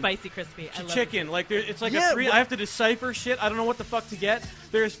love send. the spicy crispy. I love chicken. it. Like, it's like a free. I have to decipher shit. I don't know what the fuck to get.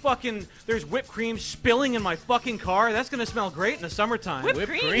 There's whipped cream spilling in my fucking car. That's gonna smell great in the summertime. Whipped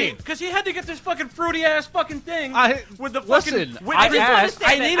cream? Because he had to get this fucking fruity ass fucking thing with the listen, fucking whipped I cream. asked-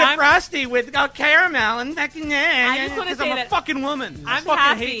 I need a frosty with caramel and fucking. I just want to say I'm that a fucking woman. I'm fucking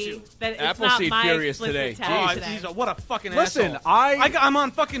happy hate you. that it's Appleseed not my furious explicit today. tag Oh, today. what a fucking Listen, asshole. I'm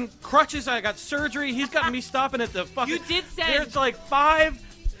on fucking crutches. I got surgery. He's got me stopping at the fucking. You did send. There's like 5.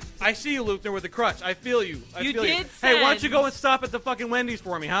 I see you, Luke, there with the crutch. I feel you. You feel did Hey, why don't send- you go and stop at the fucking Wendy's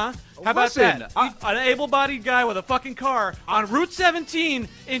for me, huh? How about Listen, that? An able-bodied guy with a fucking car on Route 17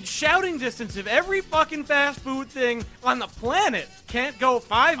 in shouting distance of every fucking fast food thing on the planet can't go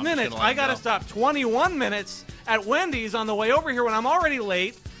 5 minutes. I gotta stop 21 minutes at Wendy's on the way over here when I'm already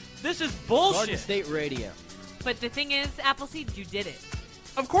late. This is bullshit. Garden State Radio. But the thing is, Appleseed, you did it.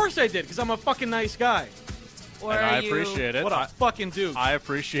 Of course I did, because I'm a fucking nice guy. Or and are I you... appreciate it. What a fucking dude. I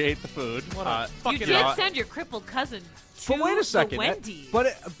appreciate the food. What a fucking You did send your crippled cousin to But wait a second. the Wendy's.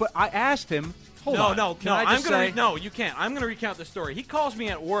 But I asked him. Hold on. No, Can I just say- no, you can't. I'm gonna recount the story. He calls me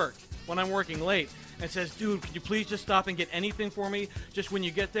at work when I'm working late and says, "Dude, could you please just stop and get anything for me? Just when you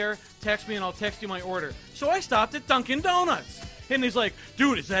get there, text me and I'll text you my order." So I stopped at Dunkin' Donuts. And he's like,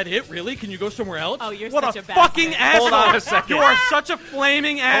 "Dude, is that it? Really? Can you go somewhere else?" Oh, you're what such a a fucking bastard. asshole! Hold on a second. You are such a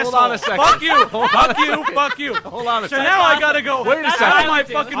flaming asshole. Hold on a second. Fuck you! Hold on Fuck a you! second. Fuck you! Hold on a so second. now I gotta go Wait a out second. of my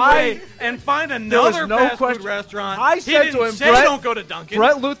fucking way and find There was another no fast question. food restaurant. I He said didn't to him, say Brett, don't go to Dunkin'.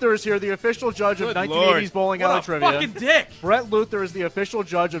 Brett Luther is here, the official judge of Good 1980s Lord. bowling What alley a trivia. fucking dick. Brett Luther is the official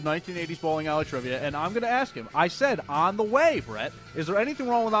judge of 1980s bowling alley trivia, and I'm going to ask him. I said, on the way, Brett. Is there anything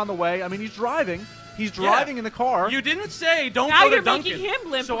wrong with on the way? I mean, he's driving. He's driving in the car. You didn't say don't Now go to you're Dunkin'. making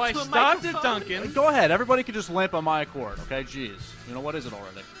him limp so I to a stopped at microphone. Dunkin'. Go ahead. Everybody can just limp on my accord, okay? Jeez. You know, what is it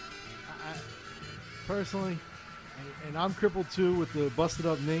already? Personally, and I'm crippled too with the busted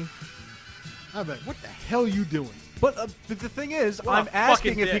up knee. I'm like, what the hell are you doing? But the thing is, What a I'm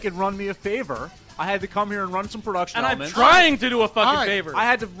asking fucking if he dick. can run me a favor. I had to come here and run some production And I'm elements. trying to do a fucking All right. favor. I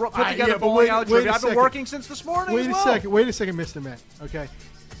had to put All right, together yeah, but bowling wait- alley wait trivia. a I've been second. working since this morning Wait as a well. second, Mr. Man. Okay,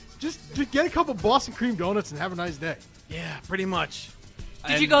 just get a couple Boston cream donuts and have a nice day. Yeah, pretty much.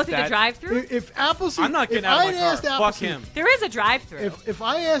 Did you go through the drive-thru? If Appleseed, I'm not getting if out of I my had asked car. Fuck Appleseed, him. There is a drive-thru. If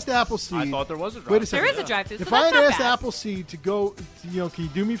I asked Appleseed, I thought there was a drive-thru. Wait a second. There is a drive-thru, so If that's I had not asked bad. Appleseed to go, can you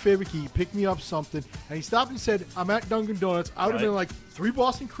do me a favor? Can you pick me up something? And he stopped and said, "I'm at Dunkin' Donuts." I would have Right. been like 3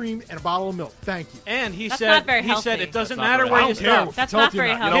 Boston cream and a bottle of milk. Thank you. And he That's said, not very he said healthy. it doesn't That's not matter very where you healthy. stop. That's Tell not you very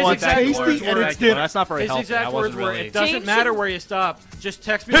not. healthy. You know what? It's That tasty words and were it's accurate. dinner. That's not very His healthy. exact That words wasn't were, really. "It doesn't James matter should- where you stop. Just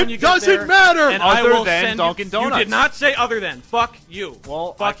text me when you get doesn't there." matter! And I Other will than send Dunkin' you. Donuts. You did not say other than. Fuck you.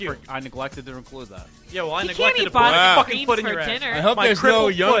 Well, fuck you. I neglected to include that. Yeah, well, I You can't neglected eat to put my Boston fucking creams foot in for your ass. dinner. I hope My there's no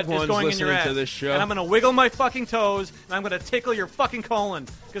crippled young foot is ones going in your listening ass. to this show. And I'm going to wiggle my fucking toes, and I'm going to tickle your fucking colon,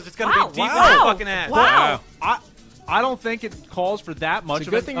 because it's going to Wow, be deep in wow. your fucking ass. Wow. I don't think it calls for that much It's a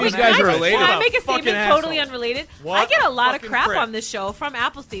of good an thing of these an guys action. are related. Can I make a Fucking statement asshole. totally unrelated? What I get a lot of fucking crap prick. on this show from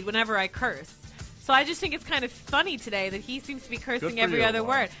Appleseed whenever I curse. So I just think it's kind of funny today that he seems to be cursing for every you, other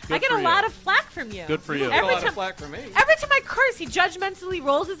Lauren. word. Good I get for a you. lot of flack from you. Good for you. You get a Every lot time- of flack from me. Every time I curse, he judgmentally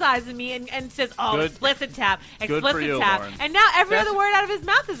rolls his eyes at me and says, "Oh, Good. explicit tab, Good for explicit you, tab," Lauren. and now every That's- other word out of his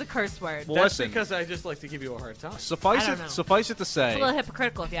mouth is a curse word. Well, That's listen. because I just like to give you a hard time. Suffice I don't know. it to say. It's a little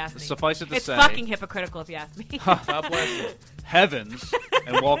hypocritical if you ask me. Suffice it to it's say. fucking hypocritical if you ask me. God bless you. heavens,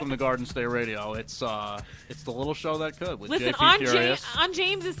 and welcome to Garden State Radio. It's the little show that could with Listen, JP on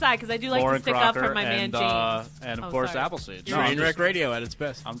James's side, because I do like Lauren to stick Crocker, up for my man James. And of course, Appleseed. Trainwreck Radio at its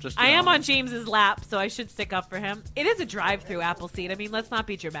best. I am on James's lap, so I should stick up for him. It is a drive-through, Appleseed. I mean, let's not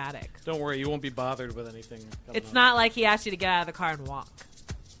be dramatic. Don't worry, you won't be bothered with anything. It's not like he asked you to get out of the car and walk.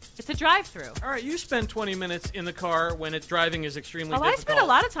 It's a drive-through. All right, you spend 20 minutes in the car when driving is extremely difficult. I spend a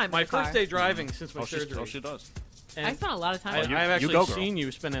lot of time in my the car. first day driving since my surgery. She does. And I spent a lot of time. I've actually seen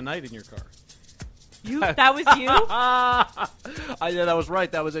you spend a night in your car. That was you? Yeah, that was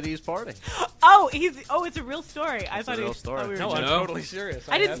right. That was at E's party. It's a real story. I thought a real story. We were I'm totally serious.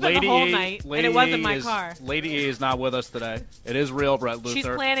 I didn't spend the whole night, and it wasn't my car. Lady E is not with us today. It is real, Brett Luther. She's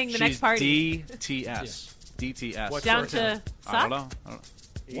planning the next party. DTS. DTS. What's down to I don't know.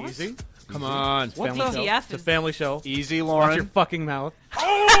 Easy. Come on. It's What's family show. It's a family show. Easy, Lauren. Watch your fucking mouth.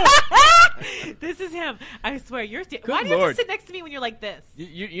 This is him. I swear. Good Why do you have Lord. to sit next to me when you're like this?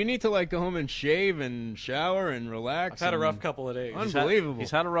 You need to go home and shave and shower and relax. I've had a rough couple of days. Unbelievable.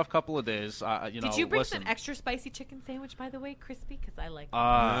 He's had a rough couple of days. Did you bring some extra spicy chicken sandwich, by the way, crispy? Because I like that. No,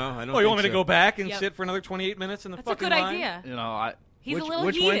 I don't you want me think to go back and Yep. sit for another 28 minutes in the That's fucking a good line? idea. He's a little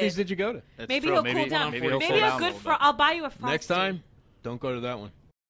which heated. Wendy's did you go to? Maybe he'll cool down. Maybe he'll slow down a little bit. I'll buy you a frosty. Next time, don't go to that one.